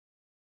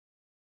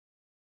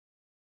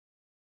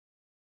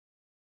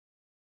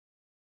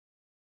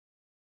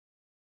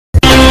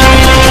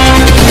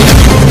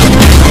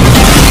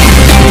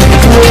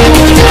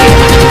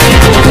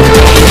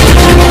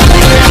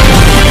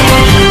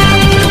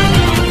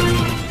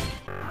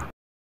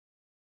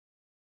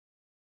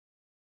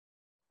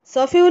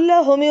Shafiullah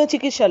homeo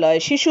চিকিৎসালয়,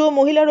 শিশু ও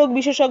মহিলা রোগ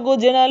বিশেষজ্ঞ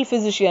general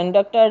physician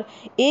doctor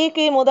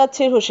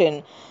llkonnarshri Hossain,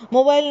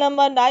 mobile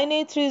number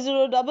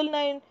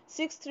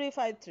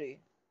 9830996353।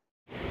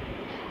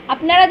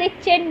 আপনারা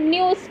দেখছেন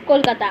নিউজ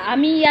কলকাতা,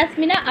 আমি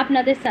ইয়াসমিনা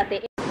আপনাদের সাথে।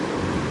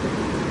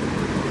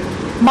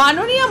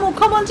 মাননীয়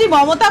মুখ্যমন্ত্রী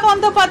মমতা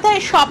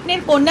বন্দ্যোপাধ্যায়ের স্বপ্নের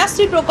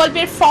কন্যাশ্রী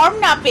প্রকল্পের ফর্ম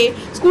না পেয়ে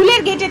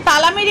স্কুলের গেটে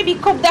তালা মেরে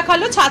বিক্ষোভ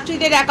দেখালো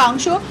ছাত্রীদের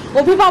একাংশ,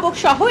 অভিভাবক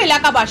সহ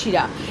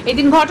এলাকাবাসীরা।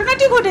 এদিন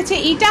ঘটনাটি ঘটেছে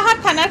ইটাহার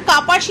থানার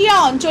কাপাসিয়া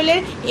অঞ্চলের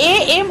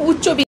AM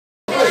উচ্চ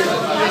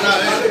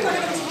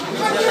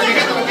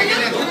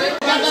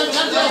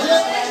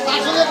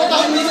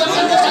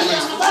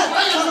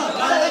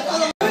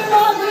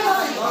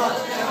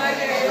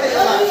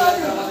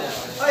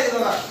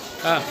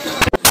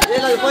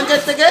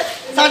পঞ্চায়েত থেকে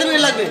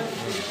সার্টিফিকেট লাগবে,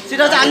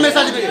 সেটা হচ্ছে আনমেড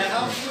সার্টিফিকেট।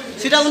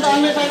 সেটা কিন্তু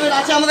আনমেড সার্টিফিকেট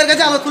আছে আমাদের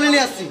কাছে, আমরা তুলে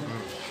নিয়ে আসছি।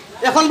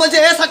 এখন বলছে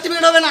এ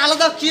সার্টিফিকেট হবে না,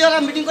 আলাদা কি ওরা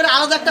মিটিং করে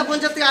আলাদা একটা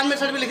পঞ্চায়েত থেকে আনমেড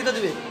সার্টিফিকেট লিখিত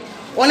দেবে।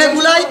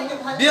 অনেকগুলাই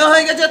বিয়ে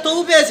হয়ে গেছে,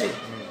 তবু পেয়েছে,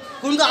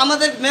 কিন্তু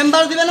আমাদের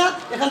মেম্বার দিবে না,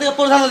 এখান থেকে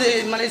প্রধান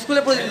মানে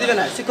স্কুলে দিবে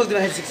না, শিক্ষক দিবে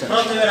না, হেড শিক্ষক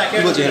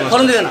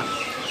ফর্ম দিবে না।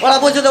 ওরা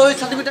বলছে ওই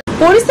সার্টিফিকেট।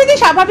 পরিস্থিতি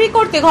স্বাভাবিক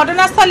করতে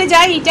ঘটনাস্থলে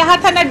যায় ইটাহার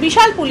থানার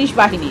বিশাল পুলিশ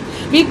বাহিনী।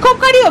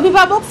 বিক্ষোভকারী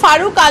অভিভাবক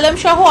ফারুক আলম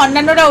সহ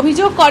অন্যান্যরা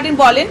অভিযোগ করেন,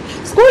 বলেন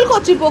স্কুল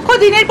কর্তৃপক্ষ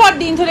দিনের পর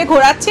দিন ধরে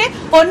ঘোরাচ্ছে,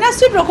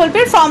 কন্যাশ্রী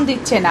প্রকল্পের ফর্ম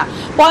দিচ্ছে না।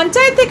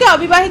 পঞ্চায়েত থেকে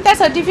অবিবাহিতার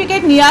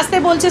সার্টিফিকেট নিয়ে আসতে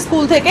বলছে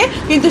স্কুল থেকে,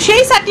 কিন্তু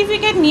সেই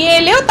সার্টিফিকেট নিয়ে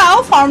এলেও তাও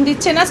ফর্ম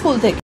দিচ্ছে না স্কুল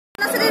থেকে।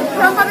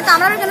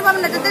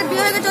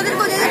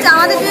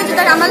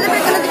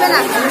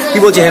 কি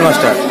বলছে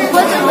হেডমাস্টার?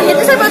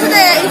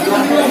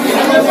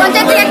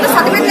 পঞ্চায়েত থেকে একটা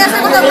সার্টিফিকেট নিয়ে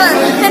আসার কথা বলেন,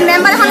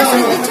 মেম্বার এখন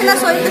দিচ্ছে না,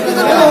 সই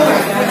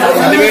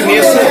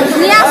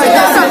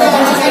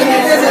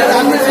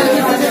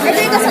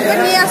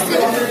নিয়ে আসছে,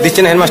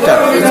 দিচ্ছেন হেডমাস্টার।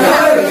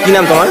 কি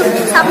নাম তোমার?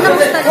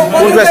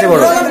 কোন ক্লাসে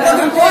পড়ো?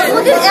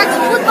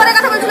 বুধবারের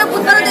কথা বলছিল,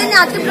 বুধবারও দেয়নি,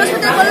 আজকে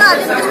বৃহস্পতিবার বললো,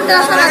 আজকে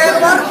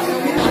বৃহস্পতিবার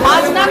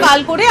আজ না কাল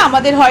করে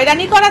আমাদের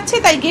হয়রানি করাচ্ছে,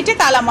 তাই গেটে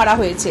তালা মারা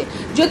হয়েছে।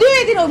 যদিও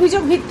এদিন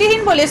অভিযোগ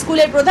ভিত্তিহীন বলে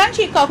স্কুলের প্রধান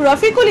শিক্ষক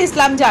রফিকুল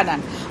ইসলাম জানান,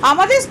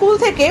 আমাদের স্কুল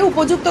থেকে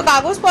উপযুক্ত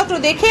কাগজপত্র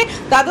দেখে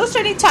দ্বাদশ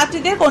শ্রেণীর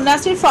ছাত্রীদের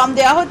কন্যাশ্রীর ফর্ম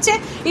দেওয়া হচ্ছে।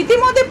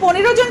 ইতিমধ্যে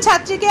 15 জন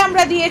ছাত্রীকে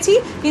আমরা দিয়েছি,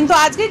 কিন্তু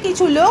আজকে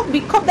কিছু লোক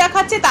বিক্ষোভ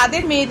দেখাচ্ছে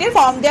তাদের মেয়েদের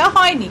ফর্ম দেওয়া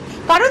হয়নি,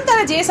 কারণ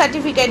তারা যে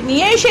সার্টিফিকেট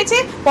নিয়ে এসেছে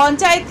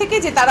পঞ্চায়েত থেকে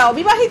যে তারা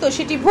অবিবাহিত,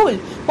 সেটি ভুল।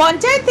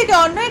 পঞ্চায়েত থেকে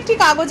অন্য একটি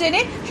কাগজ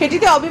এনে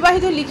সেটিতে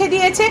অবিবাহিত লিখে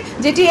দিয়েছে,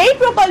 যেটি এই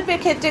প্রকল্পের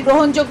ক্ষেত্রে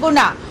গ্রহণযোগ্য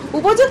না।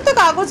 উপযুক্ত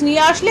কাগজ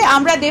নিয়ে আসলে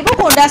আমরা দেব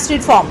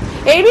কন্যাশ্রীর ফর্ম।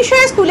 এই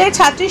বিষয়ে স্কুলের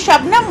ছাত্রী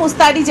শাবনাম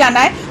মুস্তারি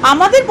জানায়,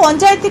 আমাদের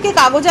পঞ্চায়েত থেকে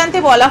কাগজ আনতে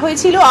বলা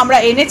হয়েছিল, আমরা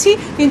এনেছি,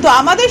 কিন্তু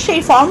আমাদের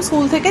সেই ফর্ম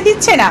স্কুল থেকে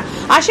দিচ্ছে না।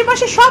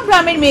 আশেপাশে সব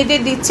গ্রামের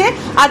মেয়েদের দিচ্ছে।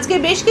 আজকে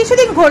বেশ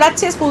কিছুদিন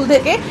ঘোরাচ্ছে স্কুল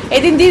থেকে।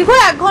 এদিন দীর্ঘ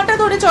 1 ঘন্টা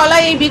ধরে চলা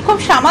এই বিক্ষোভ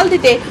সামাল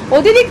দিতে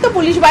অতিরিক্ত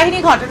পুলিশ বাহিনী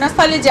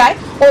ঘটনাস্থলে যায়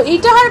ও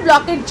ইটাহার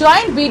ব্লকের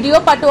জয়েন্ট বিডিও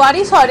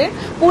পাটোয়ারি সরেন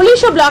পুলিশ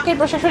ও ব্লকের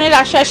প্রশাসনের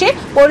আশ্বাসে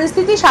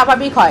পরিস্থিতি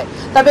স্বাভাবিক হয়।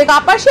 তবে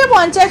কাপাসিয়া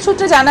পঞ্চায়েত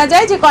সূত্রে জানা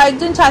যায় যে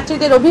কয়েকজন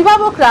ছাত্রীদের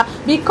অভিভাবকরা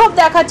বিক্ষোভ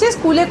দেখাচ্ছে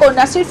স্কুলে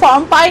কন্যাশ্রীর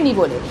ফর্ম পায়নি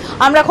বলে।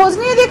 আমরা খোঁজ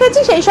নিয়ে দেখেছি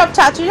সেই সব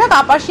ছাত্রীরা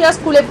কাপাসিয়া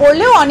স্কুলে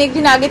পড়লেও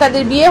অনেকদিন আগে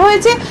তাদের বিয়ে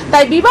হয়েছে,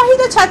 তাই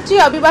বিবাহিত ছাত্রী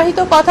অবিবাহিত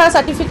কথা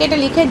সার্টিফিকেটে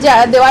লিখে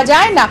দেওয়া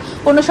যায় না।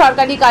 কোনো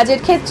সরকারি কাজের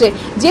ক্ষেত্রে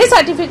যে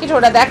সার্টিফিকেট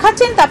ওরা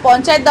দেখাচ্ছেন তা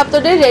পঞ্চায়েত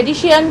দপ্তরের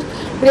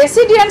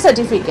রেসিডেন্ট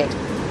সার্টিফিকেট।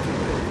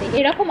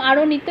 এরকম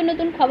আরও নিত্য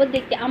নতুন খবর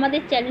দেখতে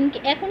আমাদের চ্যানেলকে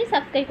এখনই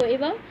সাবস্ক্রাইব করুন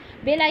এবং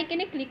বেল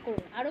আইকনে ক্লিক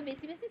করুন, আরও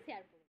বেশি শেয়ার করুন।